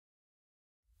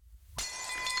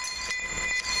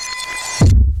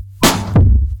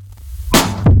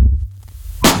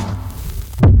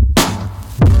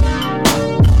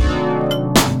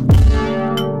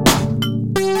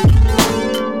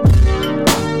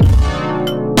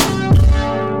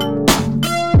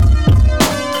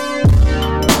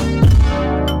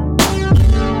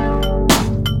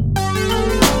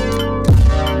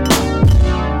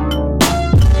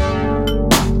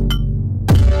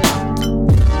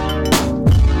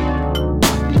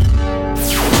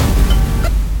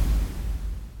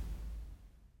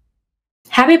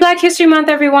Happy Black History Month,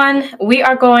 everyone. We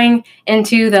are going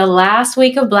into the last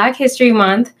week of Black History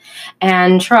Month,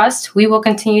 and trust, we will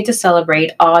continue to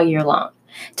celebrate all year long.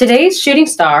 Today's shooting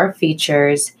star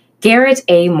features Garrett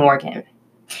A. Morgan.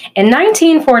 In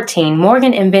 1914,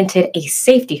 Morgan invented a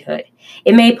safety hood.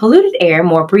 It made polluted air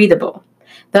more breathable.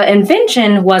 The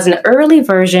invention was an early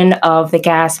version of the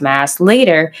gas mask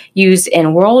later used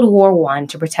in World War I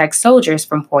to protect soldiers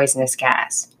from poisonous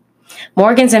gas.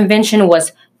 Morgan's invention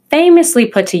was famously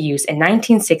put to use in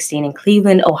 1916 in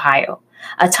Cleveland, Ohio.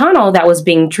 A tunnel that was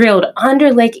being drilled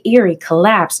under Lake Erie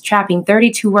collapsed, trapping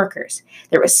 32 workers.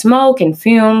 There was smoke and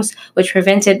fumes, which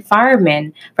prevented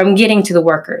firemen from getting to the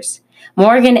workers.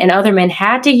 Morgan and other men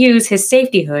had to use his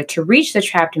safety hood to reach the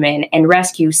trapped men and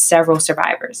rescue several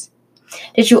survivors.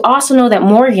 Did you also know that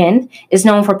Morgan is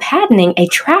known for patenting a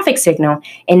traffic signal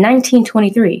in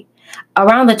 1923?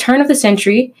 Around the turn of the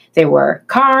century, there were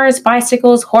cars,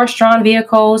 bicycles, horse-drawn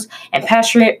vehicles, and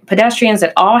pedestrians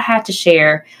that all had to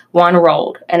share one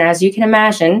road. And as you can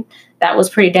imagine, that was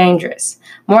pretty dangerous.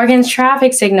 Morgan's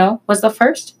traffic signal was the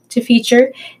first to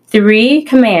feature 3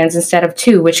 commands instead of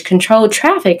 2, which controlled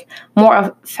traffic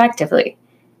more effectively.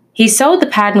 He sold the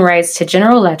patent rights to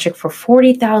General Electric for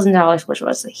 $40,000, which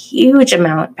was a huge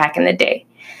amount back in the day.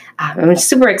 It was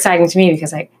super exciting to me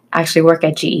because I actually work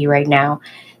at GE right now.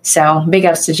 So big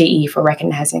ups to GE for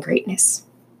recognizing greatness.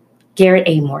 Garrett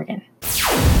A. Morgan.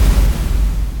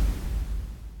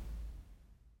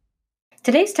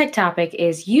 Today's tech topic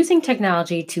is using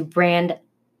technology to brand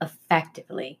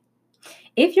effectively.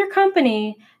 If your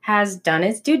company has done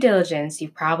its due diligence,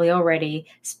 you've probably already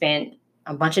spent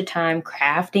a bunch of time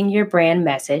crafting your brand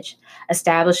message,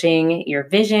 establishing your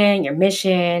vision, your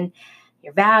mission,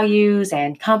 your values,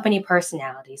 and company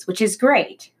personalities, which is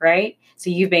great, right? So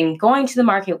you've been going to the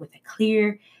market with a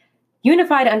clear,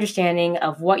 unified understanding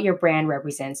of what your brand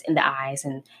represents in the eyes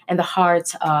and the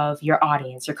hearts of your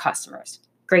audience, your customers.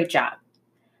 Great job.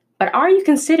 But are you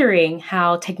considering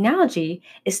how technology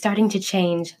is starting to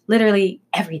change literally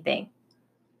everything?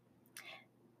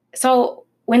 So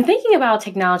when thinking about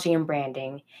technology and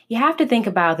branding, you have to think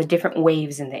about the different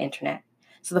waves in the internet.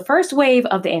 So the first wave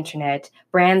of the internet,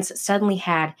 brands suddenly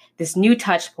had this new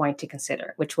touch point to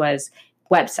consider, which was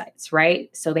websites, right?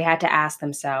 So they had to ask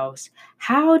themselves,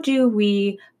 how do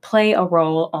we play a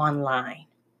role online?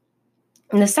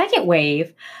 And the second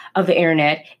wave of the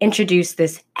internet introduced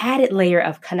this added layer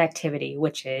of connectivity,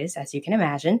 which is, as you can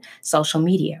imagine, social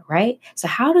media, right? So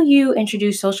how do you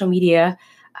introduce social media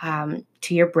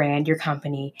to your brand, your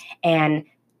company, and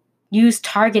use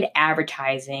target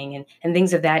advertising and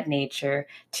things of that nature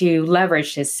to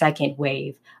leverage this second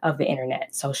wave of the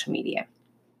internet, social media?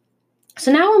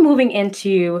 So now we're moving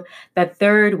into the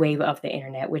third wave of the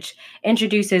internet, which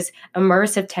introduces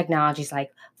immersive technologies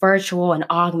like virtual and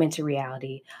augmented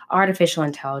reality, artificial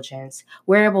intelligence,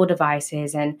 wearable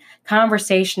devices, and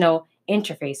conversational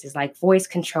interfaces like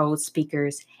voice-controlled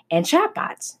speakers and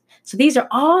chatbots. So these are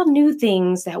all new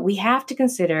things that we have to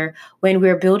consider when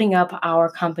we're building up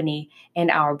our company and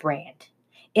our brand.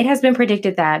 It has been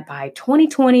predicted that by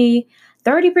 2020,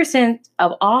 30%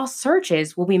 of all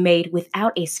searches will be made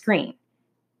without a screen.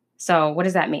 So what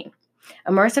does that mean?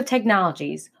 Immersive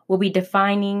technologies will be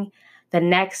defining the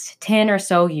next 10 or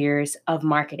so years of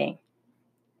marketing.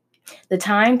 The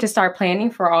time to start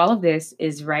planning for all of this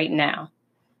is right now.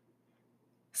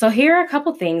 So here are a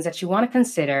couple things that you want to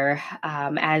consider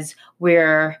as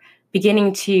we're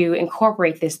beginning to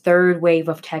incorporate this third wave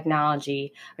of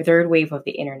technology or third wave of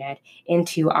the internet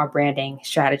into our branding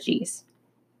strategies.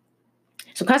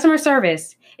 So customer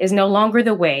service is no longer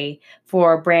the way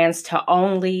for brands to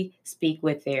only speak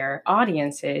with their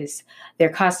audiences, their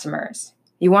customers.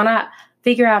 You want to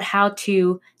figure out how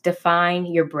to define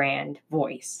your brand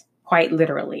voice, quite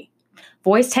literally.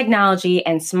 Voice technology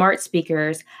and smart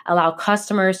speakers allow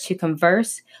customers to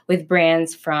converse with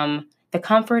brands from the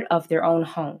comfort of their own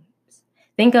homes.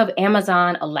 Think of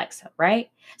Amazon Alexa, right?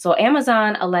 So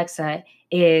Amazon Alexa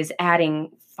is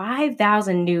adding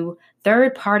 5,000 new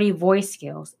third-party voice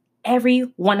skills every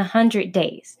 100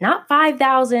 days. Not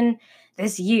 5,000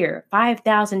 this year,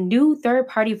 5,000 new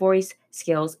third-party voice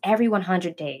skills every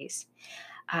 100 days,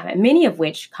 many of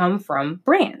which come from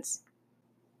brands.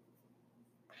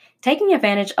 Taking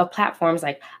advantage of platforms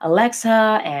like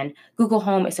Alexa and Google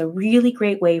Home is a really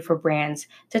great way for brands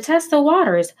to test the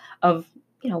waters of,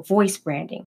 voice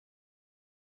branding.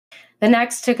 The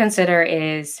next to consider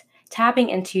is tapping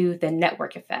into the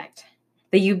network effect.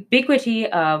 The ubiquity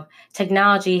of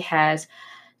technology has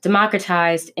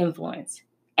democratized influence.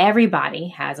 Everybody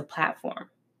has a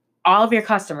platform. All of your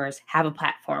customers have a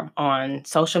platform on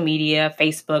social media,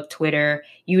 Facebook, Twitter,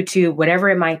 YouTube, whatever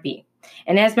it might be.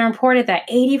 And it has been reported that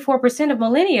 84% of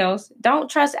millennials don't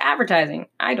trust advertising.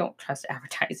 I don't trust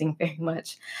advertising very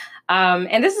much.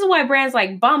 And this is why brands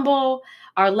like Bumble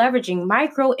are leveraging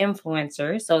micro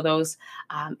influencers, so those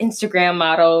Instagram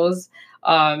models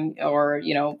or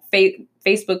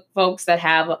Facebook folks that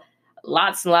have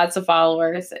lots and lots of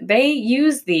followers. They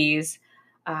use these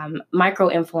micro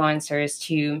influencers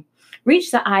to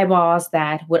reach the eyeballs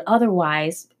that would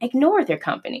otherwise ignore their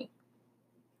company.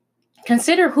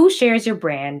 Consider who shares your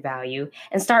brand value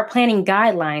and start planning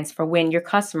guidelines for when your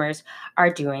customers are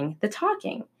doing the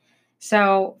talking.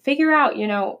 So figure out,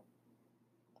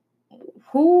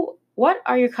 what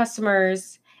are your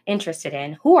customers interested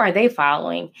in? Who are they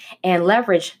following? And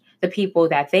leverage the people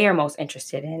that they are most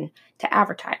interested in to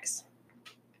advertise.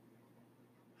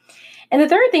 And the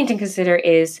third thing to consider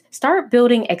is start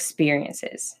building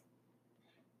experiences.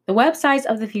 The websites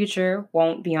of the future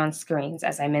won't be on screens,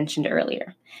 as I mentioned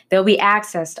earlier. They'll be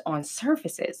accessed on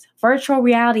surfaces, virtual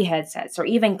reality headsets, or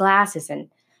even glasses and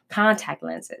contact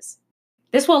lenses.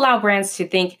 This will allow brands to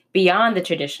think beyond the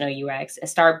traditional UX and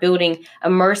start building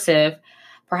immersive,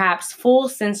 perhaps full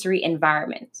sensory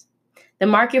environments. The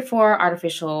market for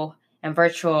artificial and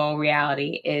virtual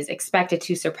reality is expected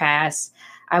to surpass,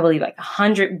 I believe, like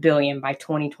 100 billion by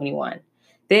 2021.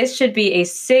 This should be a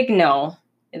signal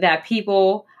that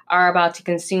people are about to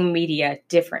consume media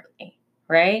differently,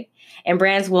 right? And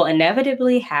brands will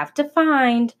inevitably have to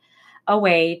find a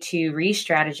way to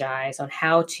re-strategize on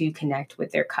how to connect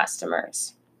with their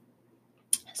customers.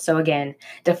 So again,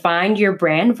 define your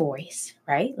brand voice,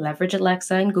 right? Leverage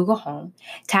Alexa and Google Home.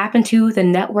 Tap into the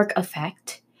network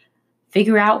effect.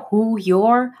 Figure out who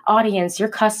your audience, your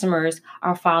customers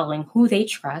are following, who they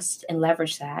trust, and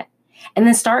leverage that. And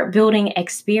then start building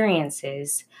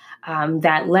experiences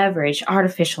that leverage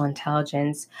artificial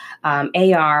intelligence,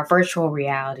 AR, virtual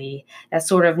reality, that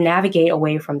sort of navigate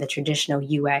away from the traditional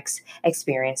UX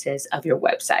experiences of your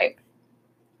website.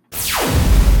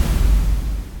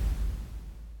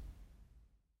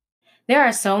 There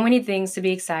are so many things to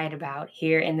be excited about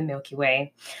here in the Milky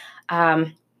Way.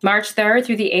 March 3rd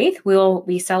through the 8th, we'll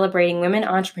be celebrating Women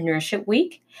Entrepreneurship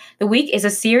Week. The week is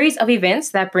a series of events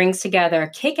that brings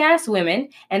together kick-ass women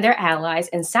and their allies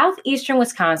in southeastern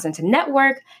Wisconsin to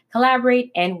network,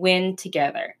 collaborate, and win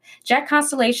together. Jack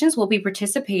Constellations will be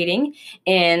participating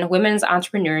in Women's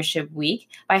Entrepreneurship Week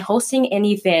by hosting an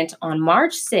event on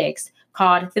March 6th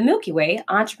called the Milky Way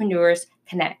Entrepreneurs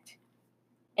Connect.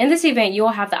 In this event, you will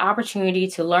have the opportunity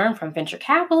to learn from venture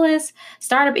capitalists,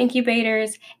 startup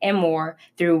incubators, and more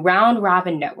through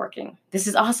round-robin networking. This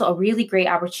is also a really great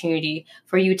opportunity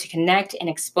for you to connect and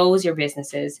expose your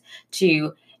businesses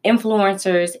to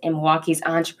influencers in Milwaukee's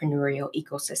entrepreneurial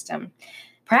ecosystem.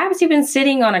 Perhaps you've been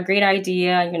sitting on a great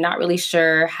idea and you're not really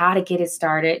sure how to get it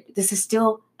started. This is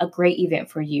still a great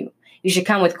event for you. You should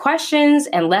come with questions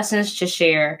and lessons to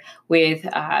share with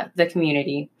the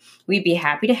community. We'd be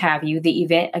happy to have you. The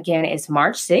event, again, is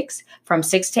March 6th from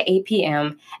 6 to 8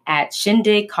 p.m. at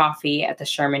Shindig Coffee at the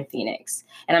Sherman Phoenix.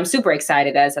 And I'm super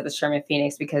excited that it's at the Sherman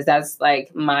Phoenix because that's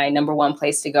like my number one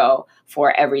place to go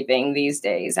for everything these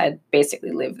days. I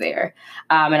basically live there.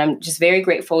 And I'm just very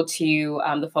grateful to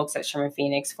the folks at Sherman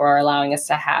Phoenix for allowing us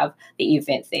to have the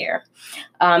event there.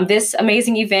 This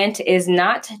amazing event is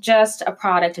not just a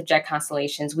product of Jack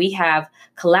Constellations. We have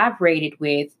collaborated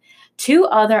with two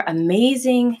other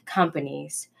amazing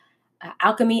companies,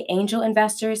 Alchemy Angel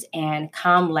Investors and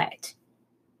Comlet.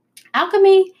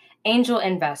 Alchemy Angel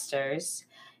Investors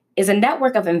is a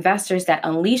network of investors that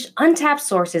unleash untapped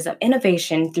sources of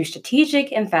innovation through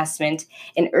strategic investment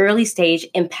in early-stage,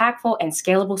 impactful, and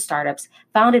scalable startups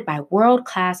founded by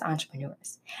world-class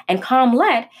entrepreneurs. And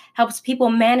Comlet helps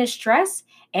people manage stress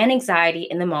and anxiety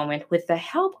in the moment with the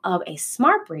help of a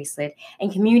smart bracelet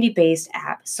and community-based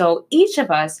app, so each of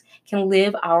us can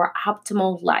live our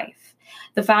optimal life.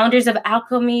 The founders of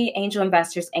Alchemy Angel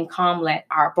Investors and Comlet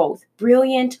are both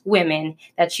brilliant women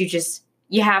that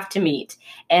you have to meet.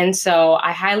 And so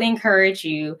I highly encourage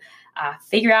you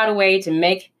figure out a way to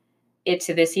make it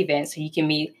to this event so you can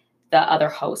meet the other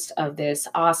host of this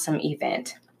awesome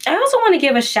event. I also want to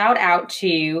give a shout out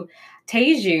to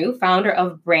Teju, founder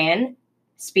of Brand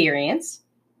Experience.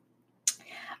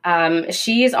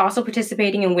 She is also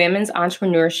participating in Women's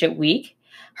Entrepreneurship Week.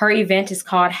 Her event is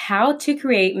called How to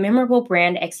Create Memorable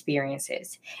Brand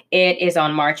Experiences. It is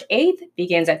on March 8th,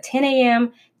 begins at 10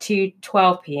 a.m. to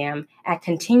 12 p.m. at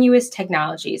Continuous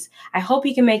Technologies. I hope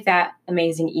you can make that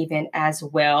amazing event as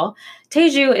well.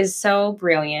 Teju is so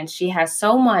brilliant. She has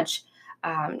so much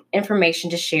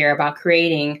information to share about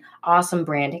creating awesome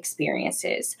brand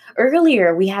experiences.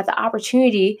 Earlier, we had the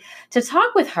opportunity to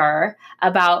talk with her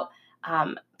about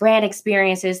brand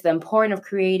experiences, the importance of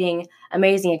creating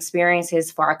amazing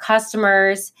experiences for our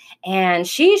customers. And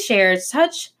she shared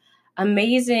such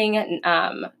amazing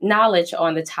knowledge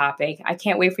on the topic. I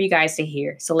can't wait for you guys to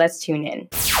hear. So let's tune in.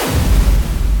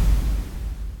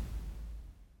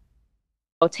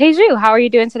 Teju, how are you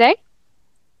doing today?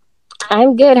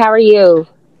 I'm good. How are you?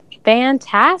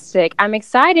 Fantastic. I'm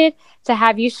excited to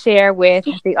have you share with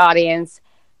the audience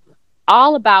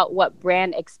all about what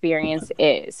brand experience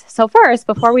is. So first,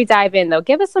 before we dive in, though,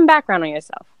 give us some background on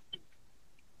yourself.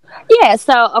 Yeah,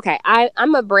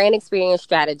 I'm a brand experience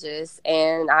strategist,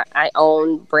 and I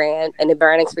own a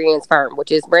brand experience firm, which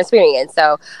is Brand Experience.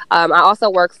 So I also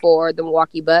work for the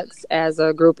Milwaukee Bucks as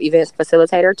a group events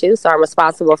facilitator too. So I'm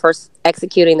responsible for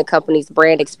executing the company's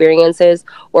brand experiences,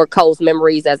 or Cole's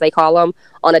memories as they call them,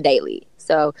 on a daily.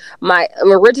 So my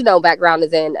original background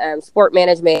is in sport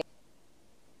management.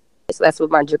 So that's what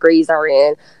my degrees are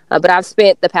in. But I've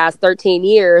spent the past 13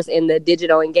 years in the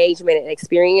digital engagement and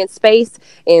experience space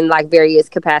in like various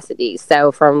capacities.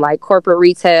 So from like corporate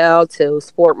retail to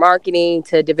sport marketing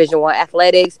to Division I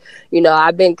athletics,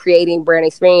 I've been creating brand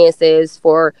experiences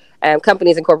for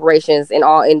companies and corporations in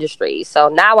all industries. So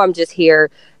now I'm just here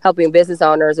helping business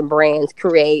owners and brands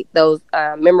create those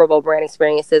memorable brand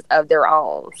experiences of their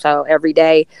own. So every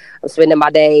day I'm spending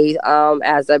my day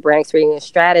as a brand experience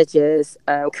strategist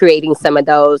creating some of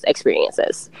those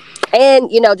experiences.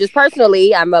 And, just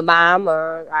personally, I'm a mom.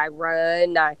 I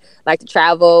run. I like to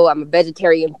travel. I'm a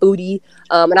vegetarian foodie.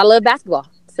 And I love basketball.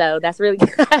 So that's really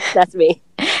that's me.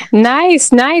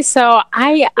 Nice, nice. So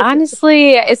I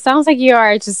honestly, it sounds like you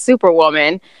are just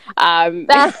superwoman. Because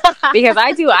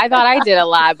I thought I did a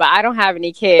lot, but I don't have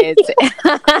any kids.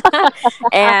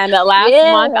 And last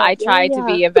month I tried to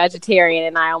be a vegetarian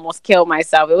and I almost killed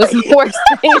myself. It was the worst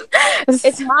thing.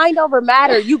 It's mind over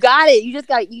matter. You got it. You just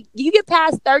got you get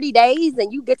past 30 days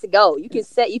and you get to go. You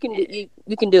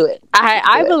can do it.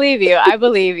 I believe you. I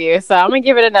believe you. So I'm gonna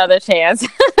give it another chance.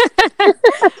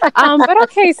 But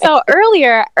okay, so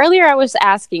earlier I was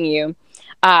asking you,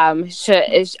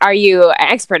 are you an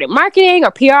expert in marketing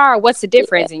or PR, or what's the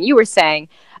difference? Yeah. And you were saying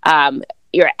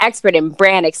you're an expert in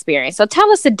brand experience. So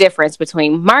tell us the difference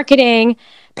between marketing,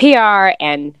 PR,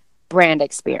 and brand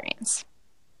experience.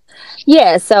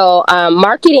 Yeah, so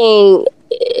marketing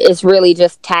is really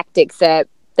just tactics that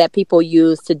people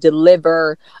use to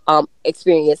deliver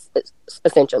experience,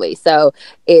 essentially. So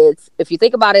it's, if you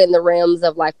think about it in the realms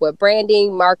of like what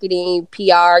branding, marketing,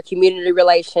 PR, community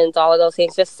relations, all of those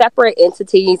things, just separate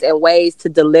entities and ways to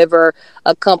deliver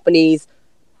a company's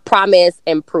promise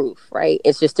and proof, right?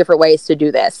 It's just different ways to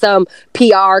do that. Some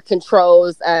PR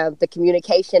controls the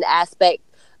communication aspect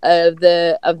of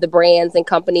the brands and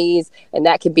companies, and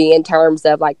that could be in terms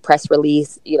of like press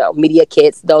release, media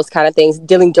kits, those kind of things,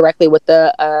 dealing directly with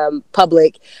the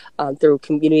public through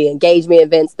community engagement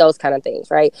events, those kind of things,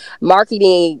 right?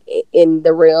 Marketing in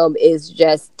the realm is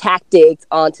just tactics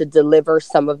on to deliver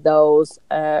some of those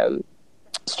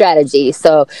strategy.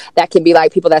 So that can be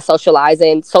like people that socialize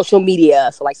in social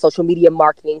media. So like social media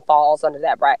marketing falls under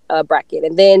that bracket.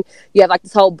 And then you have like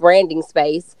this whole branding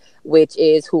space, which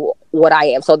is what I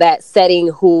am. So that's setting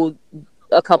who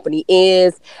a company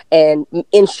is and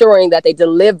ensuring that they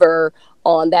deliver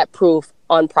on that proof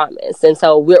on promise. And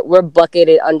so we're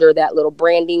bucketed under that little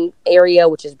branding area,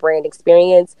 which is brand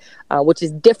experience, which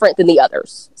is different than the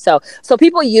others. So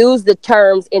people use the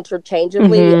terms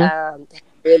interchangeably. Mm-hmm.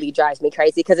 Really drives me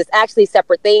crazy because it's actually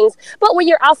separate things. But when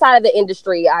you're outside of the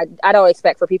industry, I don't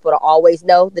expect for people to always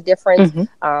know the difference.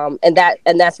 Mm-hmm.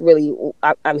 And that's really,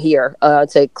 I'm here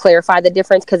to clarify the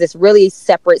difference, because it's really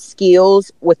separate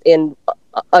skills within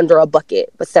under a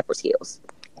bucket, but separate skills.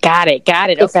 Got it.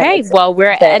 Okay. Well,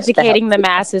 we're educating the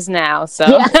masses now. So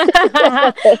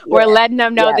we're letting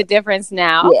them know the difference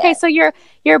now. Yeah. Okay. So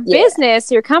your business,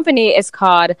 your company is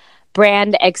called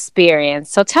Brand Experience.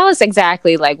 So tell us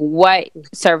exactly like what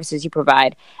services you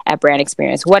provide at Brand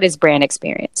Experience. What is Brand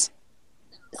Experience?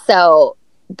 So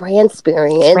Brand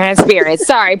Experience.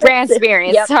 Sorry, Brand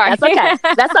Experience. Yep, sorry.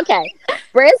 That's okay.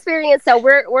 Brand Experience. So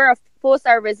we're a full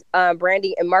service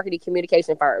branding and marketing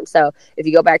communication firm. So if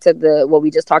you go back to what we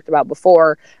just talked about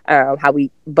before, how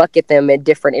we bucket them in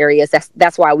different areas,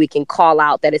 that's why we can call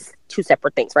out that it's two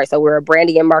separate things, right? So we're a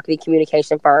branding and marketing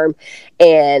communication firm,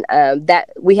 and that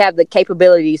we have the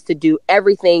capabilities to do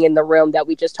everything in the realm that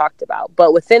we just talked about.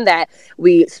 But within that,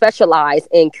 we specialize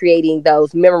in creating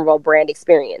those memorable brand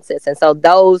experiences. And so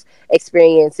those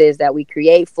experiences that we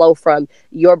create flow from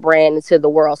your brand into the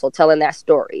world. So telling that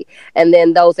story. And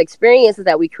then those experiences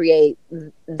that we create,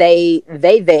 they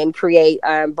then create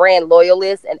brand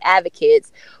loyalists and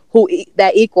advocates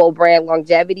that equal brand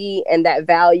longevity and that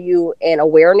value and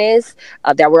awareness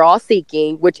that we're all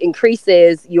seeking, which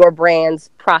increases your brand's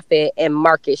profit and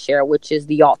market share, which is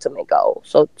the ultimate goal.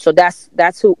 So that's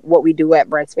what we do at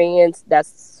Brand Experience.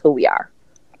 That's who we are.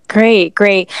 Great,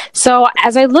 great. So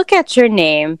as I look at your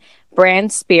name, Brand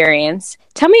Experience,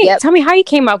 tell me how you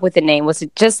came up with the name. Was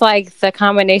it just like the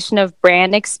combination of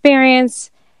brand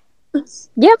experience?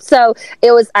 Yep. So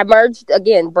I merged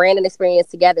again brand and experience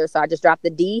together. So I just dropped the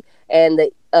D and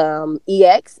the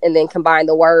EX and then combined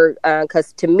the word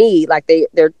because to me, like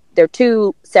they're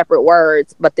two separate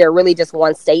words, but they're really just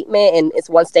one statement, and it's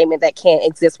one statement that can't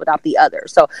exist without the other.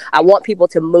 So I want people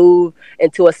to move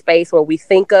into a space where we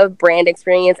think of brand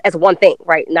experience as one thing,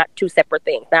 right? Not two separate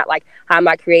things. Not like how am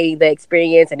I creating the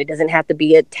experience, and it doesn't have to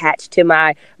be attached to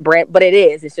my brand, but it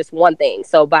is. It's just one thing.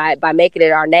 So by making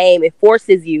it our name, it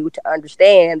forces you to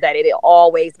understand that it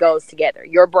always goes together.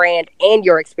 Your brand and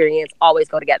your experience always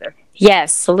go together.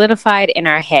 Yes, solidified in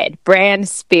our head. Brand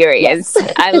experience.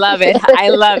 Yes. I love it. I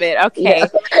love it. Okay.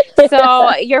 Yeah.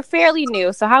 So you're fairly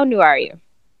new. So how new are you?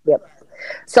 Yep.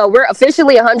 So we're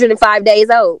officially 105 days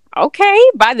old. Okay.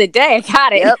 By the day. I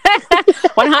got it. Yep.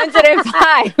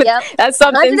 105. Yep. That's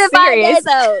something 105 serious.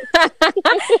 Days old.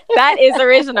 That is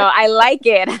original. I like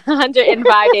it.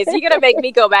 105 days. You're going to make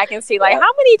me go back and see like how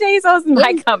many days old is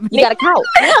my company? You got to count.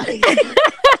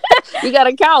 You got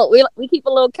to count. We keep a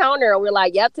little counter and we're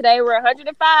like, yep, today we're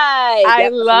 105. I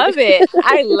love it.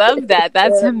 I love that.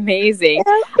 That's amazing.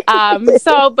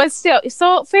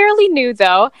 So fairly new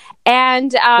though.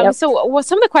 And so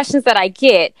some of the questions that I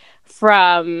get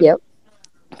from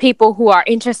people who are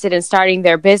interested in starting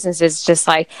their business is just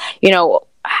like,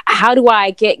 how do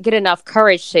I get enough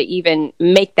courage to even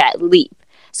make that leap?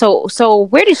 So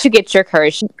where did you get your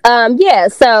courage?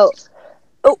 So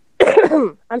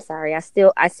I'm sorry. I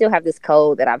still have this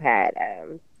cold that I've had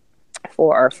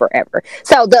for forever.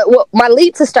 So my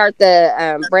leap to start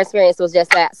the brand experience was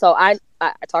just that. So I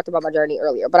talked about my journey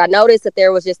earlier, but I noticed that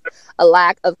there was just a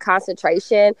lack of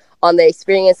concentration on the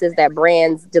experiences that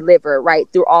brands deliver right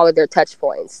through all of their touch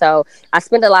points. So I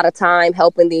spent a lot of time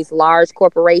helping these large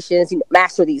corporations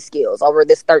master these skills over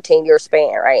this 13-year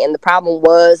span, right? And the problem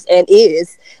was and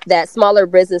is that smaller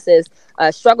businesses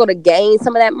struggle to gain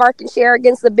some of that market share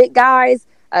against the big guys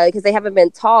because they haven't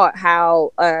been taught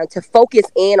how to focus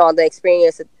in on the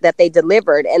experience that they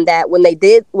delivered, and that when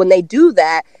they do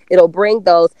that, it'll bring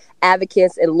those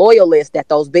advocates and loyalists that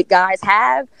those big guys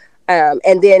have.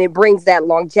 And then it brings that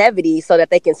longevity so that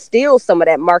they can steal some of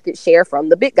that market share from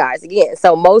the big guys again.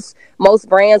 So most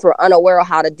brands were unaware of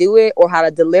how to do it or how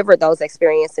to deliver those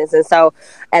experiences. And so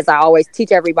as I always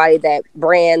teach everybody that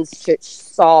brands should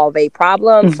solve a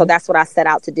problem. Mm-hmm. So that's what I set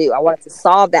out to do. I wanted to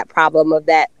solve that problem of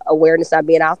that awareness not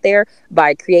being out there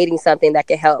by creating something that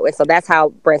can help. And so that's how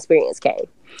Brand Experience came.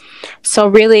 So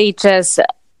really just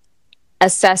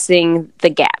assessing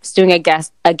the gaps, doing a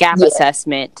gap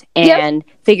assessment and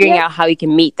figuring out how you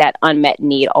can meet that unmet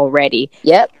need already.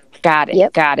 Yep. Got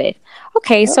it.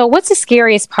 Okay. So what's the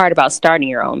scariest part about starting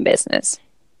your own business?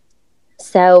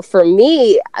 So for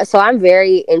me, I'm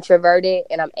very introverted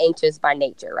and I'm anxious by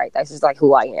nature, right? That's just like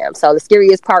who I am. So the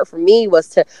scariest part for me was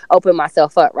to open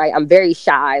myself up, right? I'm very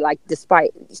shy, like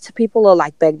despite people are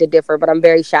like beg to differ, but I'm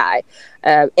very shy.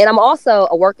 And I'm also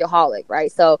a workaholic,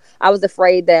 right? So I was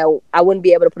afraid that I wouldn't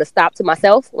be able to put a stop to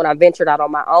myself when I ventured out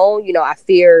on my own. I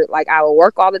fear like I will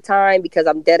work all the time because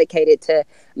I'm dedicated to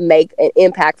make an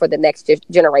impact for the next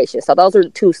generation. So those are the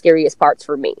two scariest parts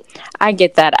for me. I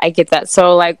get that.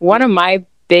 So like one of my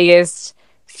biggest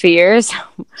fears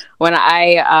when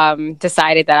I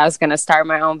decided that I was going to start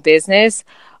my own business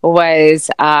was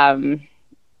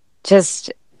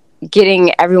just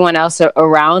getting everyone else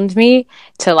around me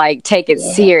to like take it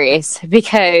serious,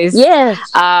 because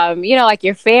like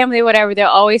your family, whatever, they'll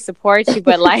always support you,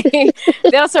 but like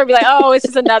they'll sort of be like, oh, it's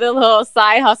just another little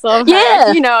side hustle,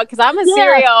 because I'm a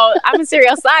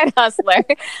serial side hustler.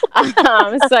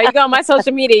 So you go on my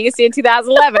social media, you see in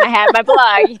 2011 I had my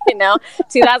blog,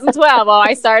 2012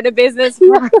 I started a business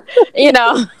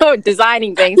for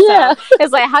designing things. So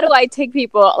it's like, how do I take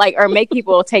people or make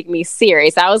people take me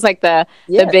serious? That was like the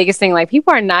biggest thing. Like,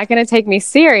 people are not going to take me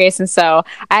serious, and so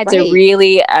I had to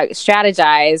really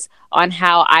strategize on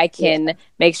how I can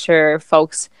make sure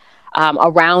folks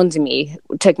around me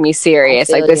took me serious.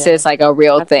 Like, this is like a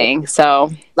real thing.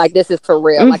 So like, this is for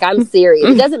real. Like, I'm serious.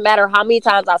 It doesn't matter how many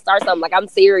times I start something. Like, I'm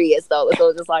serious though. So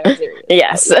it's just like, I'm serious.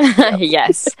 Yes.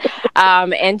 Yes.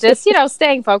 And just,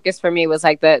 staying focused for me was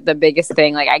like the biggest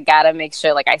thing. Like, I gotta make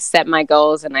sure like I set my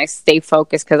goals and I stay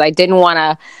focused, because I didn't want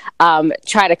to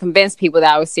try to convince people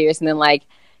that I was serious and then like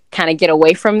kind of get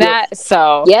away from that.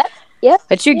 So Yep.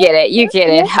 But you get it. You get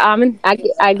it. Yep.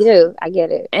 I do. I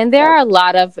get it. And there are a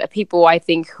lot of people, I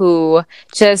think, who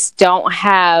just don't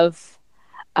have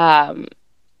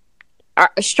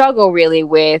struggle really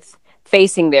with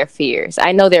facing their fears.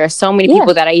 I know there are so many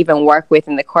people that I even work with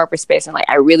in the corporate space, and like,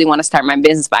 I really want to start my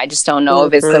business, but I just don't know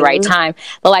if it's the right time.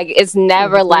 But like, it's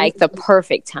never like the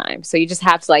perfect time. So you just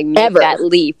have to like make that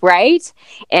leap, right?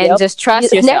 And just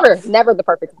trust yourself. Never the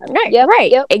perfect time. Right,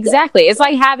 right. Exactly. It's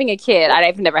like having a kid.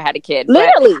 I've never had a kid.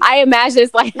 Literally. But I imagine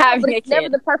it's like having a kid. Never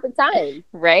the perfect time.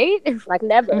 Right? Like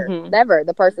never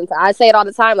the person. I say it all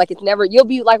the time. Like, it's never, you'll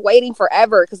be like waiting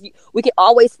forever, because we can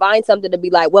always find something to be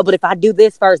like, well, but if I do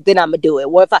this first, then I'm gonna do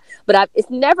it. What if it's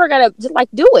never gonna, just like,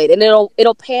 do it, and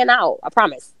it'll pan out. I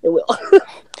promise it will.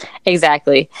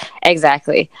 Exactly.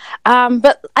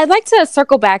 But I'd like to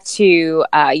circle back to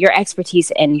your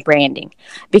expertise in branding,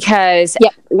 because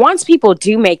once people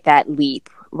do make that leap,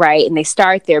 right, and they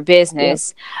start their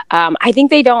business, I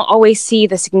think they don't always see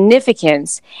the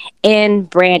significance in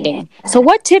branding. So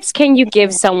what tips can you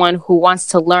give someone who wants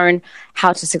to learn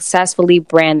how to successfully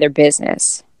brand their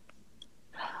business?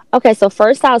 Okay, so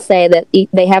first I'll say that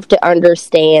they have to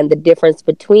understand the difference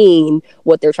between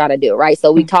what they're trying to do, right?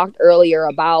 So we talked earlier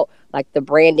about like the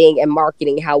branding and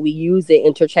marketing, how we use it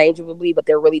interchangeably, but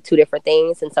they're really two different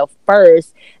things. And so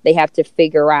first they have to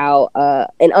figure out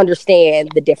and understand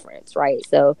the difference, right?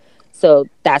 So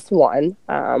that's one.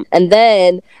 And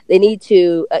then they need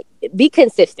to be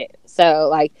consistent. So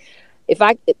like,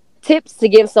 tips to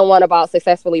give someone about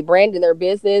successfully branding their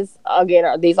business, again,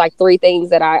 are these like three things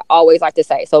that I always like to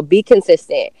say. So be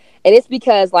consistent. And it's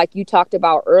because, like you talked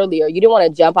about earlier, you don't want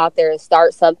to jump out there and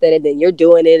start something and then you're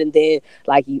doing it, and then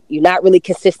like you're not really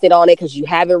consistent on it because you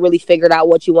haven't really figured out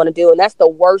what you want to do. And that's the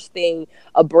worst thing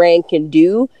a brand can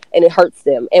do, and it hurts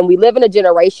them. And we live in a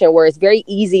generation where it's very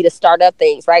easy to start up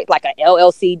things, right? Like an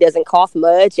LLC doesn't cost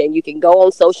much, and you can go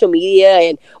on social media,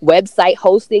 and website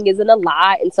hosting isn't a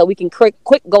lot. And so we can quick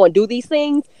go and do these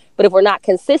things. But if we're not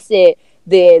consistent,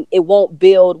 then it won't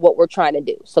build what we're trying to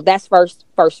do. So that's first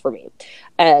for me.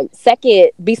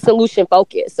 Second, be solution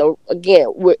focused. So again,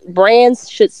 brands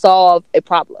should solve a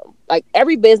problem. Like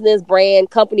every business,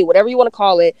 brand, company, whatever you want to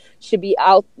call it, should be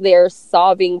out there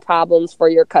solving problems for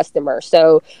your customers.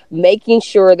 So making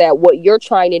sure that what you're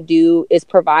trying to do is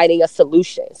providing a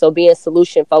solution. So being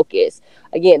solution focused.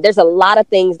 Again, there's a lot of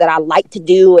things that I like to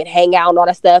do and hang out and all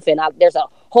that stuff. And there's a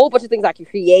whole bunch of things I can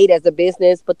create as a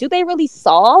business, but do they really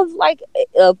solve like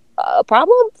a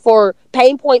problem for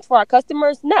pain points for our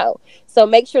customers? No. So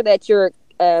make sure that you're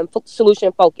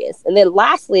solution focused. And then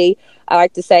lastly, I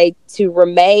like to say to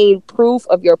remain proof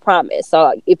of your promise.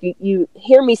 So if you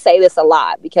hear me say this a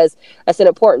lot, because that's an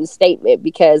important statement,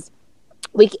 because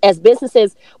we as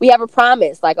businesses, we have a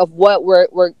promise like of what we're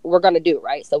going to do,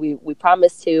 right? So we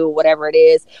promise to whatever it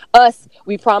is.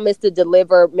 We promise to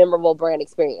deliver memorable brand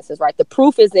experiences, right? The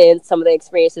proof is in some of the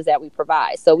experiences that we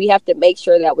provide. So we have to make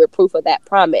sure that we're proof of that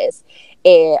promise.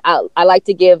 And I like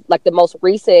to give like the most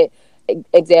recent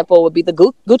example would be the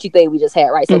Gucci thing we just had,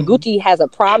 right? So Gucci has a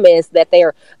promise that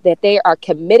they are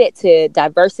committed to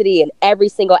diversity in every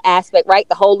single aspect, right?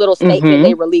 The whole little statement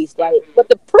they released, right? But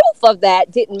the proof of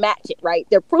that didn't match it, right?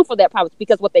 Their proof of that promise,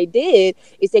 because what they did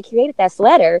is they created that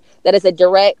sweater that is a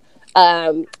direct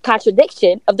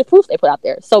contradiction of the proof they put out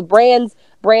there. So brands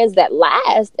that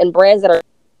last and brands that are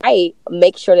right,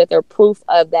 make sure that they're proof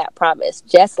of that promise.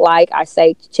 Just like I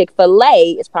say,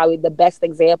 Chick-fil-A is probably the best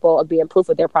example of being proof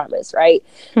of their promise, right?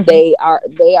 They are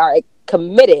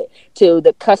committed to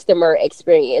the customer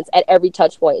experience at every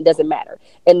touch point. It doesn't matter.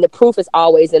 And the proof is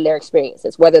always in their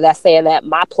experiences, whether that's saying that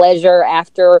my pleasure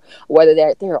after, whether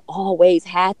they're always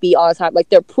happy all the time. Like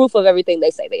they're proof of everything they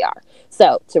say they are.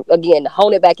 So to, again,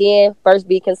 hone it back in, first,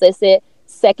 be consistent.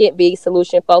 Second, be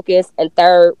solution focused. And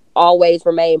third, always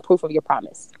remain proof of your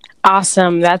promise.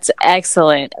 Awesome. That's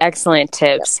excellent. Excellent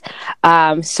tips.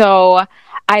 So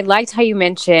I liked how you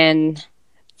mentioned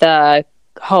the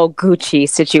whole Gucci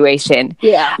situation.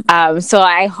 Yeah. So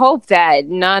I hope that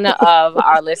none of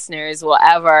our listeners will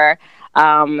ever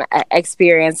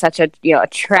experience such a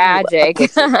tragic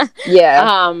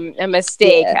a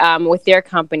mistake with their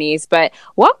companies. But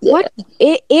what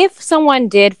if someone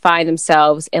did find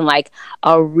themselves in like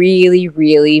a really,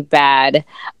 really bad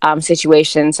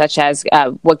situation, such as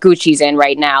what Gucci's in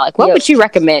right now? Like, what would you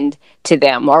recommend to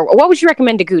them, or what would you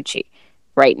recommend to Gucci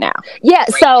right now? Yeah,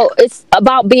 so it's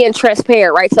about being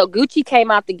transparent, right? So Gucci came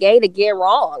out the gate again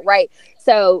wrong, right?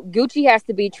 So Gucci has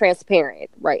to be transparent,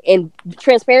 right? And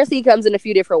transparency comes in a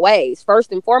few different ways.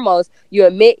 First and foremost, you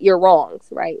admit your wrongs,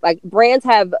 right? Like brands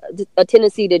have a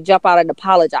tendency to jump out and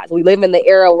apologize. We live in the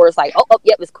era where it's like, oh,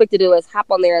 yep, it's quick to do. Let's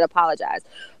hop on there and apologize.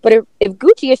 But if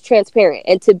Gucci is transparent,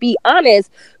 and to be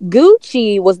honest,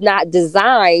 Gucci was not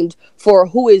designed for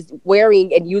who is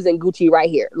wearing and using Gucci right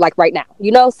here, like right now,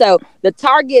 So the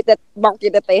target that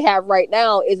market that they have right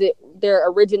now is it their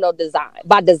original design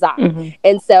by design,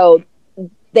 and so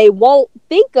they won't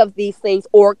think of these things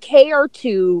or care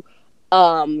to,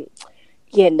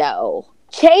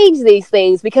 change these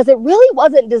things because it really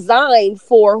wasn't designed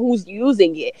for who's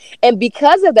using it. And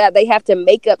because of that, they have to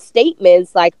make up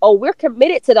statements like, oh, we're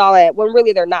committed to all that, when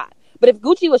really they're not. But if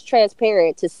Gucci was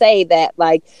transparent to say that,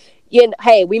 like,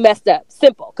 hey, we messed up,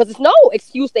 simple, because there's no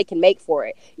excuse they can make for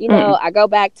it. I go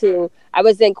back to, I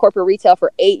was in corporate retail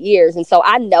for 8 years. And so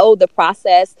I know the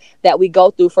process that we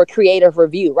go through for creative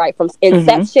review, right? From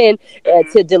inception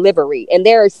to delivery. And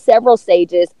there are several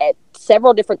stages at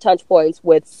several different touch points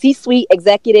with C-suite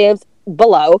executives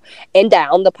below and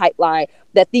down the pipeline,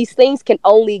 that these things can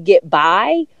only get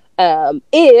by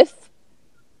if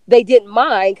they didn't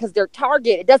mind, because their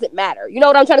target, it doesn't matter. You know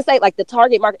what I'm trying to say? Like the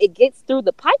target market, it gets through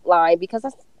the pipeline because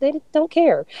they don't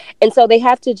care. And so they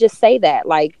have to just say that,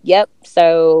 like, yep,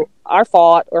 so our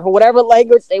fault, or whatever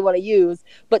language they want to use,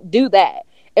 but do that.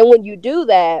 And when you do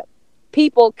that,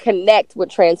 people connect with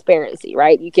transparency,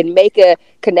 right? You can make a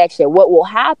connection. What will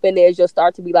happen is you'll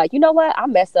start to be like, you know what? I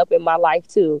messed up in my life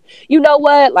too. You know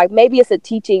what? Like maybe it's a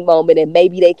teaching moment and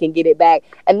maybe they can get it back.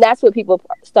 And that's what people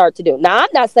start to do. Now, I'm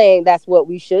not saying that's what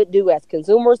we should do as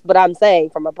consumers, but I'm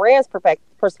saying from a brand's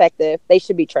perspective, they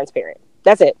should be transparent.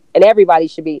 That's it. And everybody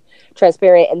should be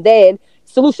transparent and then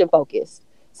solution focused.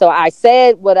 So I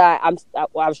said what I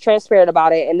was transparent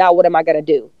about it, and now what am I going to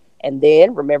do? And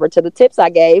then remember to the tips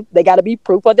I gave, they got to be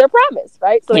proof of their promise,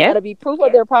 right? So they got to be proof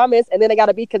of their promise, and then they got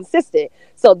to be consistent.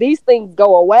 So these things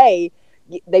go away.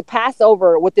 They pass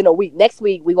over within a week. Next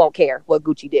week, we won't care what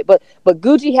Gucci did. But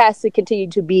Gucci has to continue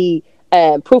to be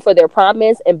proof of their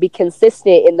promise and be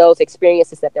consistent in those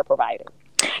experiences that they're providing.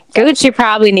 Gucci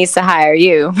probably needs to hire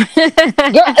you. Listen,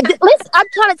 I'm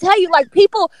trying to tell you, like,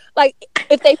 people, like,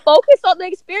 if they focus on the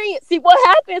experience, see, what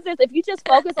happens is if you just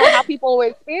focus on how people will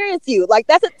experience you, like,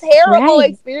 that's a terrible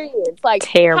experience. Like,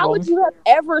 how would you have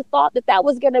ever thought that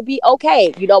was going to be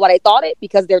okay? You know why they thought it?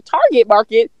 Because their target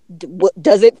market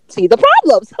doesn't see the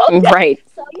problems. Okay? Right.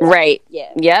 So, right.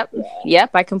 Yeah. Yep.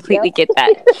 I completely get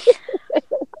that.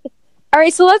 All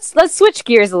right, so let's switch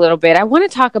gears a little bit. I want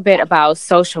to talk a bit about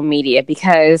social media,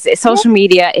 because social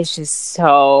media is just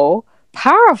so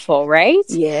powerful, right?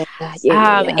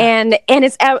 And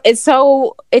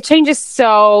it changes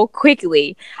so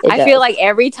quickly. I feel like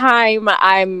every time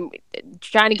I'm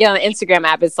trying to get on the Instagram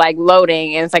app, it's like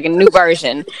loading and it's like a new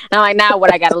version. And I'm like, now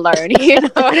what I got to learn? You know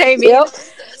what I mean? Yep.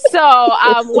 So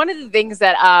one of the things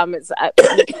that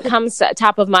comes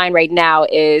top of mind right now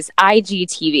is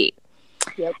IGTV.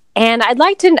 Yep. And I'd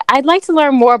like to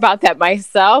learn more about that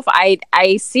myself.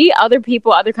 I see other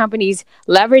companies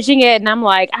leveraging it, and I'm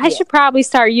like, I should probably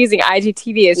start using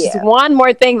IGTV. It's just one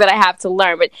more thing that I have to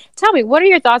learn. But tell me, what are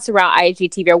your thoughts around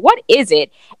IGTV, or what is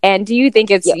it, and do you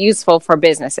think it's useful for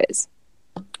businesses?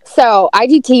 So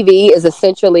IGTV is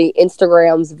essentially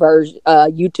Instagram's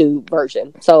YouTube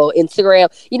version. So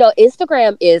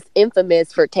Instagram is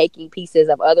infamous for taking pieces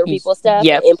of other people's stuff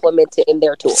and implement it in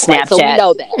their tool. Snapchat. Right? So we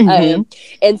know that.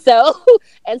 And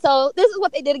so this is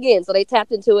what they did again. So they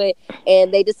tapped into it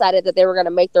and they decided that they were going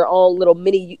to make their own little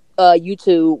mini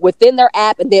YouTube within their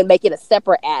app and then make it a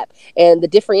separate app. And the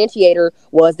differentiator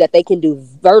was that they can do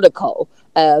vertical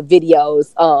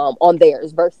videos on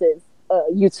theirs versus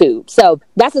YouTube. So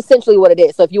that's essentially what it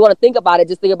is. So if you want to think about it,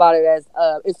 just think about it as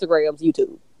Instagram's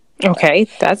YouTube. Okay,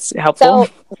 that's helpful.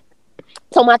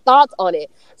 So my thoughts on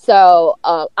it. So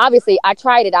obviously I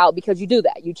tried it out because you do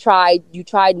that. You try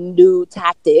new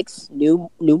tactics,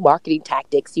 new marketing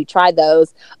tactics. You try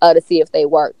those to see if they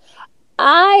work.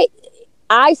 I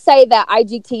say that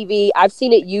IGTV, I've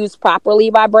seen it used properly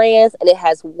by brands and it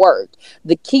has worked.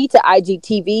 The key to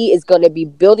IGTV is going to be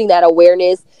building that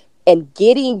awareness and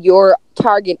getting your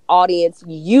target audience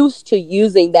used to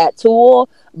using that tool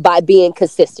by being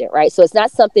consistent, right? So it's not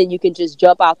something you can just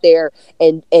jump out there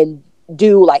and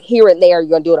do like here and there. You're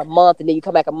going to do it a month and then you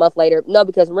come back a month later. No,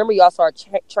 because remember, you also are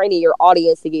training your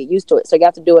audience to get used to it. So you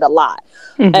have to do it a lot.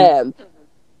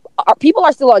 People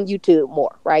are still on YouTube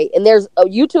more, right? And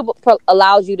YouTube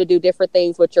allows you to do different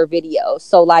things with your videos.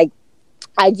 So like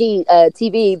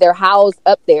IGTV, they're housed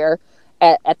up there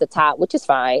at the top, which is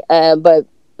fine. But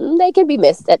they can be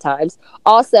missed at times.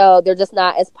 Also, they're just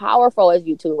not as powerful as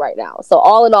YouTube right now. So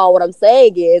all in all, what I'm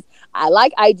saying is I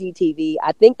like IGTV.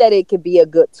 I think that it could be a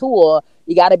good tool.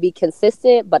 You got to be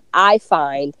consistent, but I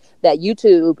find that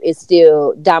YouTube is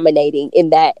still dominating in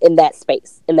that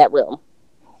space, in that realm.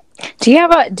 Do you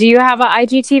have a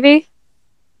IGTV?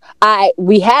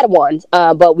 We had one,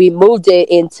 but we moved it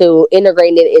into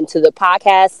integrating it into the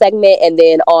podcast segment and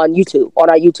then on YouTube, on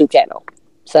our YouTube channel.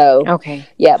 So okay,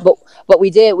 yeah, but we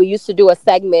used to do a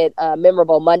segment,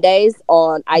 Memorable Mondays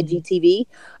on IGTV,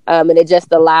 and it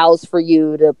just allows for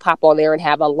you to pop on there and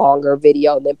have a longer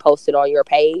video and then post it on your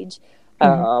page.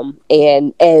 But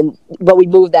we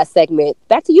moved that segment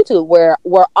back to YouTube where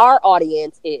our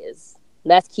audience is. And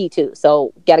that's key too.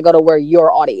 So got to go to where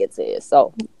your audience is.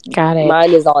 So got it. Mine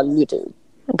is on YouTube.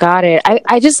 Got it.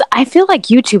 I feel like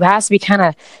YouTube has to be kind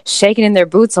of shaking in their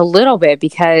boots a little bit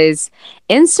because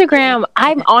Instagram,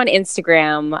 I'm on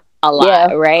Instagram a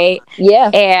lot, right?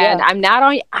 Yeah. And I'm not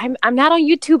on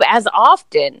YouTube as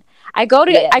often. I go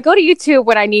to YouTube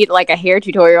when I need like a hair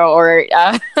tutorial or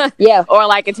or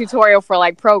like a tutorial for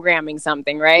like programming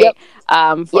something, right?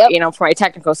 For my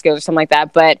technical skills or something like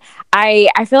that. But I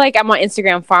feel like I'm on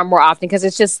Instagram far more often because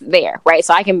it's just there, right?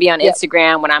 So I can be on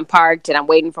Instagram when I'm parked and I'm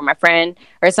waiting for my friend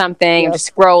or something. I'm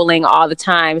just scrolling all the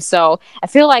time. So I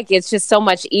feel like it's just so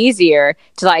much easier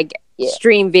to like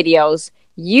stream videos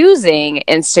using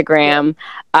Instagram.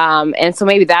 And so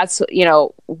maybe that's,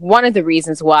 one of the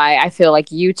reasons why I feel like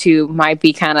YouTube might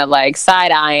be kind of like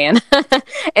side-eyeing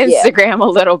Instagram a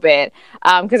little bit.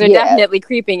 Because they're definitely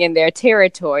creeping in their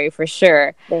territory for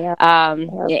sure. They are.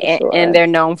 And they're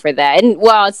known for that. And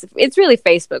well, it's really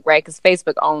Facebook, right? Because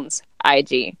Facebook owns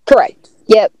IG. Correct.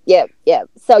 Yep.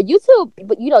 So YouTube,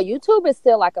 but YouTube is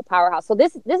still like a powerhouse. So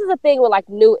this is a thing with like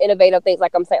new innovative things.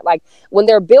 Like I'm saying, like when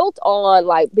they're built on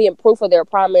like being proof of their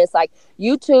promise, like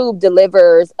YouTube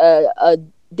delivers a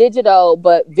digital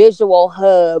but visual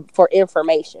hub for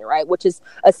information, right? Which is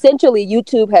essentially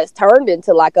YouTube has turned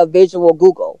into like a visual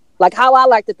Google. Like how I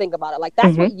like to think about it. Like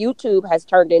that's what YouTube has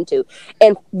turned into.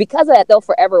 And because of that, they'll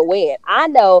forever win. I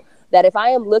know that if I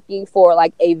am looking for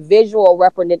like a visual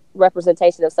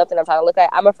representation of something I'm trying to look at,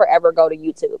 I'm gonna forever go to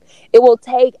YouTube. It will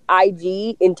take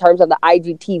IG, in terms of the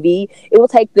IGTV, it will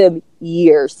take them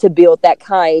years to build that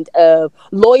kind of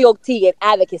loyalty and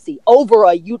advocacy over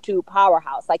a YouTube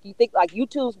powerhouse. Like you think like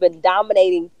YouTube's been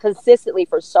dominating consistently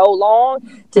for so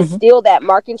long to steal that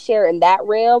market share in that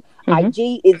realm.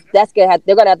 IG they're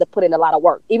gonna have to put in a lot of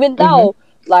work, even though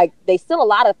like they still a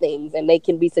lot of things and they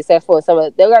can be successful in some of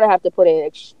it. They're going to have to put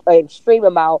in an extreme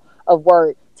amount of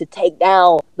work to take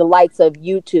down the likes of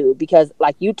YouTube, because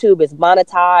like YouTube is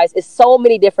monetized. It's so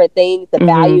many different things. The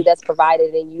value that's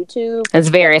provided in YouTube, it's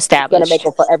very established. It's going to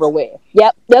make them forever win.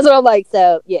 Yep. That's what I'm like.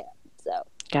 So yeah. So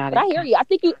got it. But I hear you. I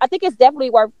think it's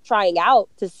definitely worth trying out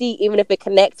to see, even if it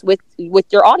connects with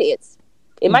your audience.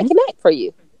 It might connect for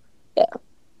you. Yeah.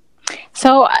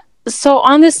 So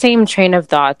on the same train of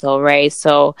thought, though, right?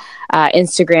 So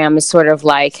Instagram is sort of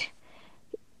like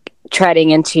treading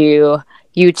into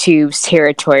YouTube's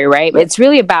territory, right? But it's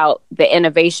really about the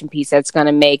innovation piece that's going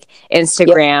to make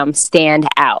Instagram stand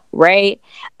out, right?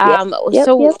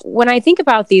 When I think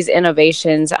about these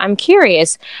innovations, I'm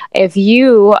curious if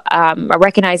you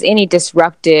recognize any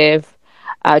disruptive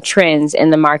trends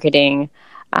in the marketing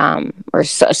or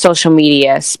social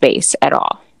media space at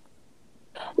all.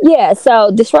 Yeah,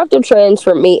 so disruptive trends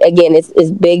for me, again,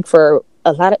 is big for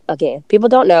a lot of, again, people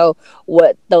don't know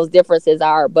what those differences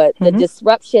are, but the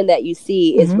disruption that you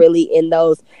see is really in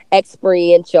those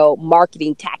experiential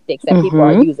marketing tactics that people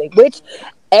are using, which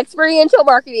experiential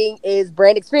marketing is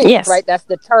brand experience, right? That's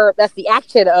the term, that's the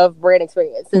action of brand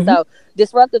experience. And so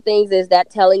disruptive things is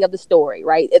that telling of the story,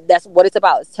 right? That's what it's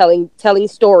about. It's telling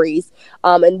stories.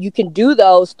 And you can do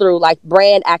those through like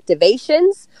brand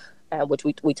activations, which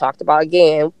we talked about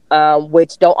again,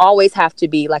 which don't always have to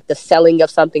be like the selling of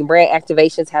something. Brand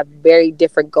activations have very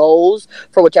different goals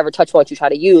for whichever touch point you try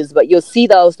to use, but you'll see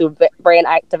those through brand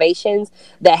activations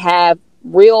that have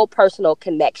real personal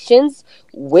connections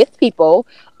with people,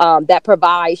 that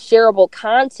provide shareable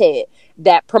content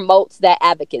that promotes that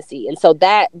advocacy. And so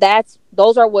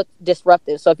those are what's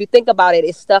disruptive. So if you think about it,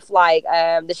 it's stuff like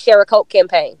the Share a Coke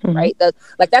campaign, right?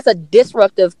 That's a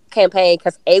disruptive campaign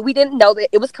because we didn't know that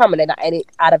it was coming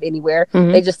out of anywhere.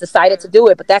 They just decided to do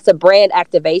it. But that's a brand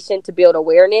activation to build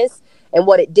awareness. And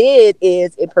what it did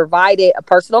is it provided a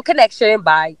personal connection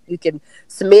by, you can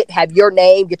submit, have your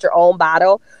name, get your own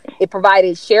bottle. It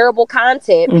provided shareable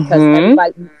content because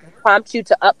everybody prompts you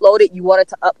to upload it. You wanted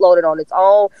to upload it on its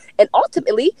own. And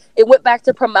ultimately, it went back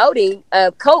to promoting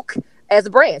Coke as a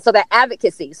brand. So that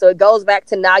advocacy. So it goes back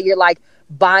to now you're like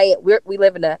buying. We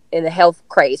live in a health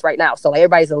craze right now, so like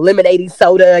everybody's eliminating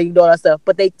soda, all that stuff.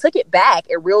 But they took it back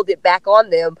and reeled it back on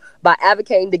them by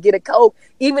advocating to get a Coke,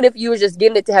 even if you were just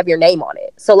getting it to have your name on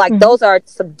it. So like those are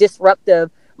some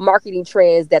disruptive marketing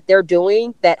trends that they're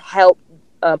doing that help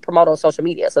promote on social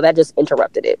media. So that just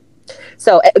interrupted it.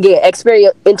 So again,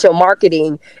 experiential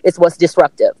marketing is what's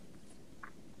disruptive.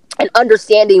 And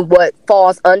understanding what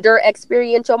falls under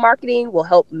experiential marketing will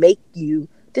help make you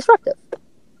disruptive.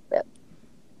 Yep.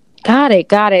 Got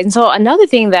it. And so another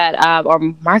thing that, or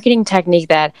marketing technique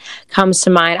that comes to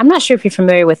mind, I'm not sure if you're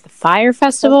familiar with the Fyre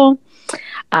Festival.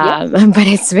 But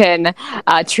it's been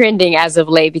trending as of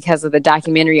late because of the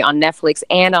documentary on Netflix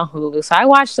and on Hulu. So I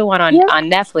watched the one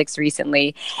on Netflix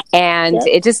recently, and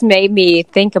it just made me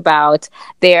think about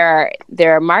their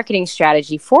marketing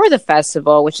strategy for the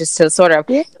festival, which is to sort of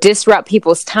disrupt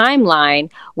people's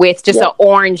timeline with just an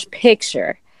orange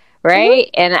picture. Right.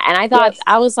 And I thought,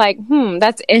 I was like,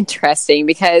 that's interesting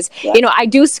because, I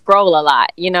do scroll a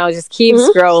lot, just keep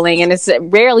scrolling, and it's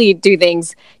rarely do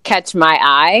things catch my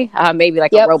eye, maybe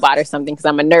like a robot or something, because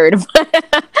I'm a nerd.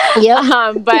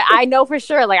 But I know for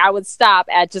sure, like I would stop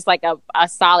at just like a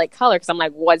solid color because I'm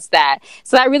like, what's that?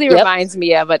 So that really reminds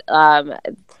me of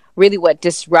really what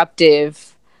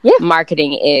disruptive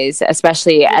marketing is,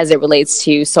 especially as it relates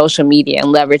to social media and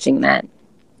leveraging that.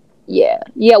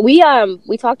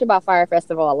 We talked about Fyre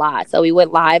Festival a lot. So we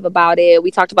went live about it.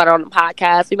 We talked about it on the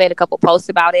podcast. We made a couple posts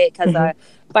about it because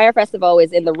Fyre Festival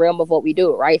is in the realm of what we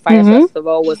do, right? Fyre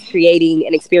Festival was creating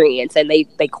an experience, and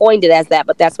they coined it as that,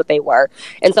 but that's what they were.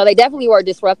 And so they definitely were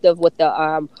disruptive with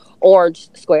the orange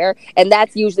square, and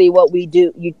that's usually what we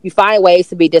do. You find ways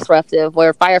to be disruptive.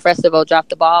 Where Fyre Festival dropped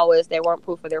the ball is they weren't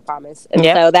proof of their promise, and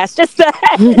so that's just that.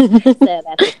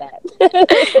 That's that.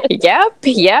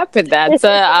 Yep. That's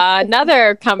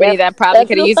another company that probably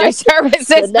could use your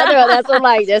services. Another one, that's what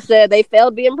like just said they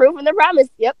failed being proof of their promise.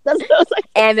 Yep, that's what I was like.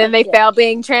 And then they failed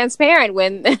being transparent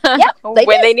when they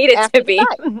needed to be.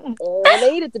 When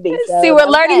they needed to be. So see, we're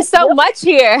learning so much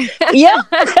here.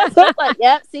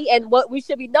 See, and what we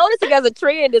should be noticing as a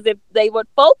trend is if they would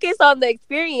focus on the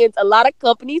experience, a lot of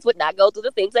companies would not go through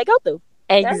the things they go through.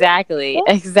 Exactly.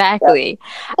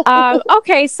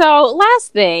 Okay, so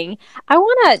last thing, I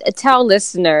want to tell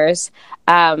listeners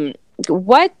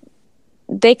what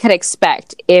they could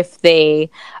expect if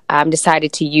they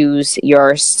decided to use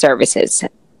your services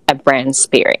at Brand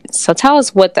Experience. So tell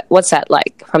us what's that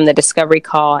like from the discovery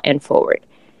call and forward.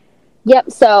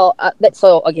 Yep. So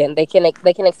again, they can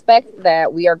expect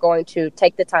that we are going to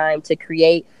take the time to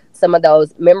create some of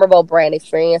those memorable brand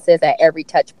experiences at every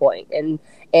touch point. And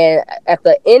at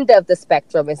the end of the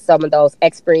spectrum is some of those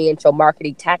experiential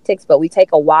marketing tactics, but we take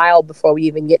a while before we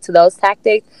even get to those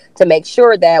tactics to make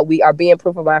sure that we are being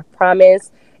proof of our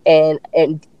promise and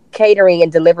catering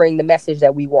and delivering the message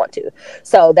that we want to.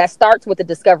 So that starts with the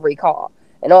discovery call.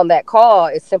 And on that call,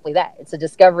 it's simply that. It's a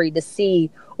discovery to see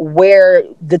where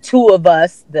the two of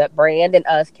us, the brand and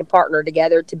us, can partner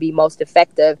together to be most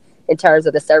effective in terms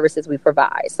of the services we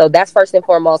provide. So that's first and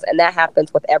foremost, and that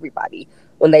happens with everybody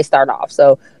when they start off.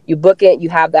 So you book it, you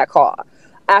have that call.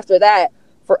 After that,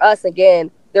 for us,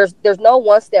 again, there's no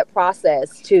one-step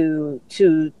process to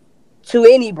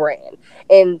any brand.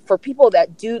 And for people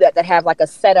that do that have like a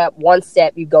setup, one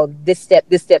step, you go this step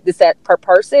per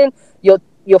person, you'll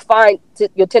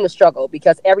tend to struggle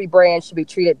because every brand should be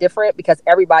treated different because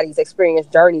everybody's experience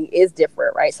journey is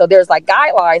different, right? So there's like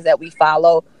guidelines that we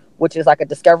follow, which is like a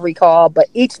discovery call, but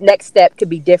each next step could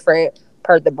be different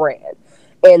per the brand.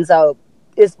 And so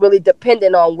it's really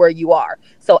dependent on where you are.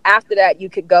 So after that, you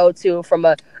could go to from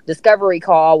a discovery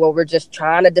call where we're just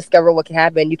trying to discover what can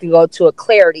happen. You can go to a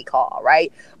clarity call,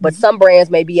 right? But some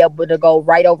brands may be able to go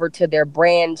right over to their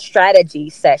brand strategy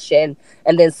session.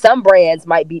 And then some brands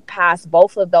might be past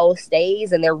both of those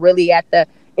stages and they're really at the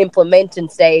implementing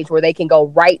stage where they can go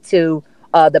right to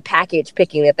the package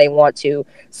picking that they want to.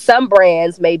 Some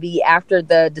brands, maybe after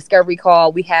the discovery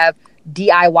call, we have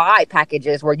DIY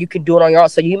packages where you can do it on your own.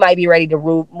 So you might be ready to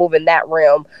move in that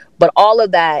realm. But all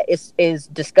of that is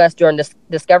discussed during the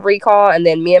discovery call. And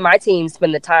then me and my team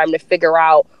spend the time to figure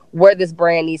out where this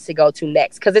brand needs to go to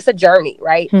next. Because it's a journey,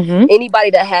 right?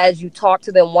 Anybody that has you talk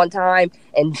to them one time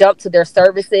and jump to their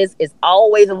services is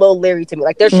always a little leery to me.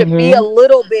 Like there should be a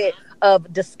little bit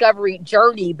of discovery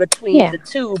journey between the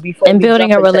two before and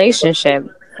building a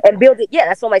relationship. And build it,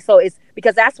 that's what I'm like. So it's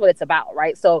because that's what it's about,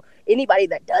 right? So anybody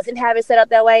that doesn't have it set up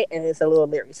that way, and it's a little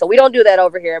leery. So we don't do that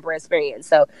over here at Brand Experience.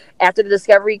 So after the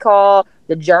discovery call,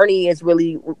 the journey is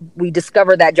really we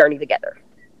discover that journey together.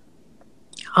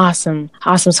 Awesome.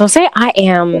 So say I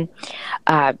am,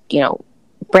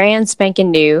 brand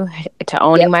spanking new to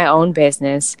owning my own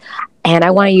business. and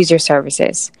I want to use your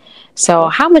services. So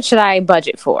how much should I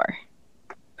budget for?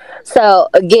 So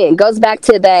again, goes back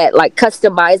to that like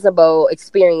customizable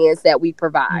experience that we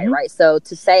provide, right? So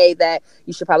to say that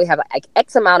you should probably have like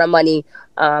X amount of money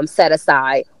set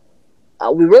aside.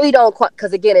 We really don't,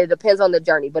 because again, it depends on the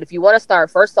journey. But if you want to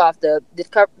start, first off, the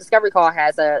discovery call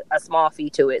has a small fee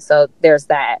to it. So there's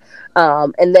that.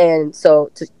 And then,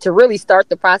 so to really start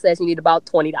the process, you need about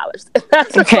 $20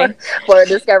 for a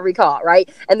discovery call, right?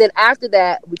 And then after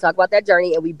that, we talk about that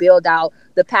journey and we build out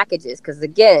the packages. Because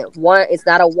again, it's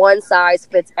not a one size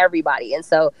fits everybody. And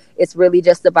so it's really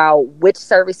just about which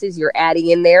services you're adding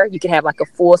in there. You can have like a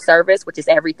full service, which is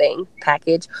everything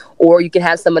package, or you can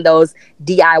have some of those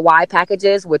DIY packages,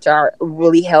 which are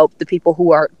really help the people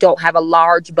who don't have a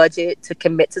large budget to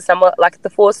commit to some like the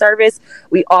full service.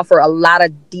 We offer a lot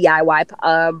of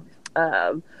DIY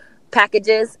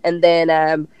packages, and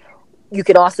then you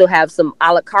can also have some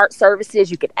a la carte services.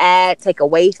 You can add, take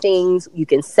away things. You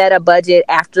can set a budget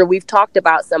after we've talked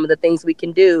about some of the things we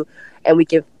can do, and we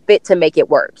can fit to make it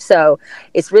work. So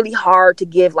it's really hard to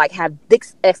have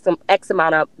X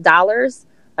amount of dollars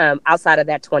outside of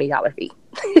that $20 fee.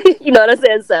 You know what I'm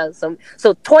saying? So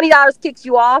 $20 kicks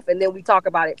you off, and then we talk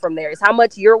about it from there. It's how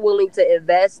much you're willing to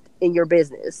invest in your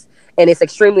business, and it's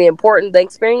extremely important, the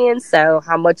experience. So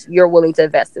how much you're willing to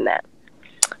invest in that.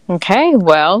 Okay,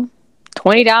 well,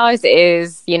 $20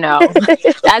 is,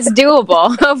 that's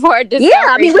doable for a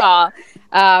discovery call.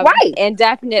 Right. And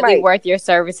definitely worth your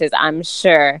services, I'm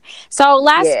sure. So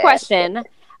last question.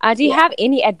 Do you have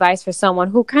any advice for someone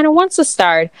who kind of wants to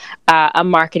start a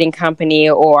marketing company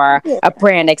or a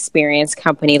brand experience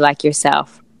company like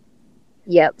yourself?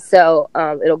 Yep. So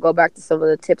it'll go back to some of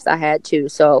the tips I had too.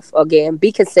 So again,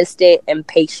 be consistent and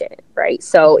patient, right?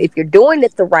 So if you're doing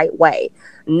it the right way,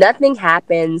 nothing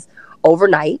happens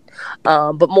overnight.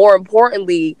 But more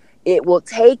importantly, it will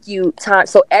take you time.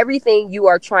 So everything you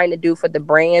are trying to do for the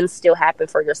brand still happen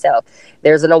for yourself.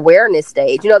 There's an awareness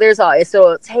stage. So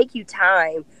it'll take you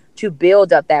time to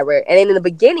build up that rare. And in the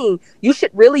beginning, you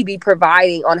should really be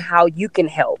providing on how you can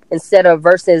help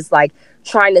versus like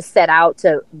trying to set out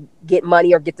to get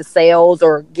money or get the sales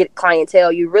or get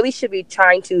clientele. You really should be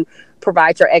trying to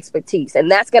provide your expertise. And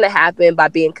that's going to happen by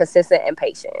being consistent and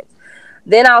patient.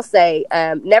 Then I'll say,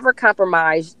 never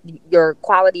compromise your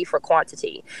quality for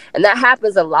quantity. And that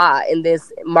happens a lot in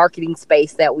this marketing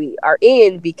space that we are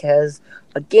in because,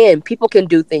 again, people can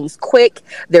do things quick.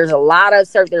 But you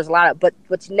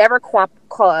never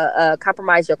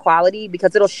compromise your quality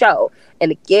because it'll show.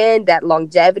 And again, that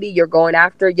longevity you're going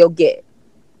after, you'll get.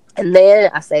 And then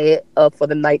I say it for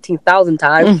the 19,000th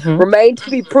time, remain to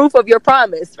be proof of your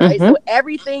promise, right? So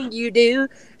everything you do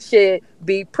should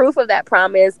be proof of that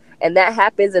promise. And that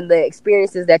happens in the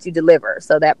experiences that you deliver.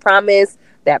 So that promise,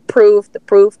 that proof, the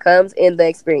proof comes in the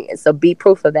experience. So be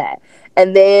proof of that.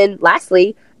 And then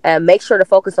lastly, make sure to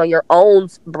focus on your own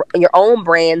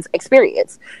brand's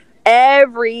experience.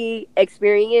 Every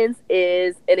experience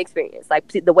is an experience. Like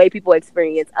the way people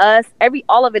experience us,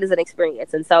 all of it is an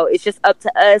experience. And so it's just up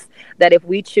to us that if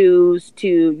we choose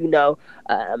to,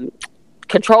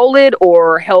 control it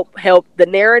or help the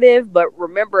narrative, but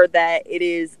remember that it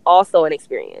is also an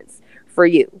experience for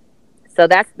you. So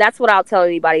that's what I'll tell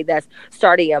anybody that's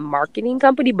starting a marketing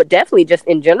company, but definitely just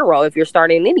in general, if you're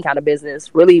starting any kind of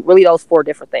business, really, really those 4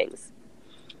 different things.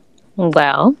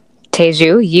 Well,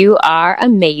 Teju, you are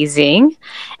amazing,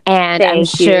 and I'm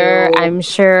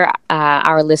sure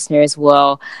our listeners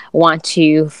will want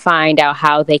to find out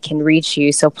how they can reach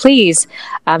you. So please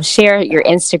share your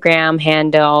Instagram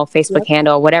handle, Facebook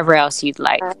handle, whatever else you'd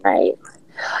like. All right.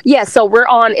 Yeah, so we're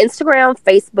on Instagram,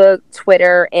 Facebook,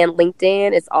 Twitter, and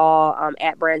LinkedIn. It's all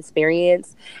at Brand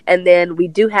Experience, and then we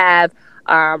do have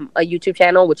a YouTube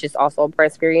channel, which is also Brand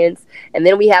Experience. And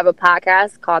then we have a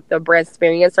podcast called the Brand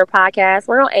Experiencer Podcast.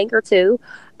 We're on Anchor too.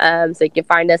 So you can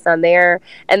find us on there.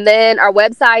 And then our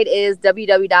website is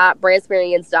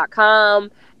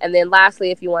www.brandexperience.com. And then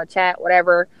lastly, if you want to chat,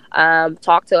 whatever,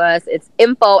 talk to us. It's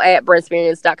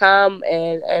info@brandexperience.com.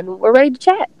 And we're ready to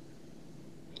chat.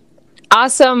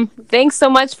 Awesome. Thanks so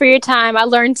much for your time. I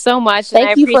learned so much.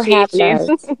 Thank you for having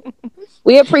us.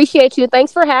 We appreciate you.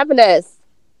 Thanks for having us.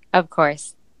 Of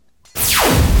course.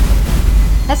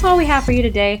 That's all we have for you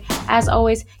today. As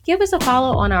always, give us a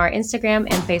follow on our Instagram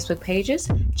and Facebook pages,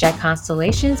 Jet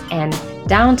Constellations and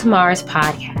Down to Mars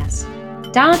Podcast.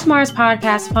 Down to Mars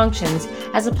Podcast functions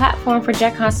as a platform for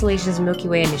Jet Constellations Milky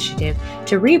Way initiative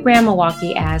to rebrand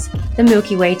Milwaukee as the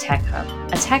Milky Way Tech Hub,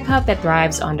 a tech hub that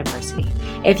thrives on diversity.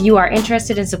 If you are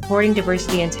interested in supporting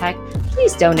diversity in tech,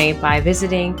 please donate by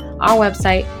visiting our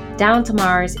website,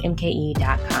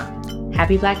 downtomarsmke.com.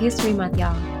 Happy Black History Month,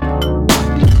 y'all.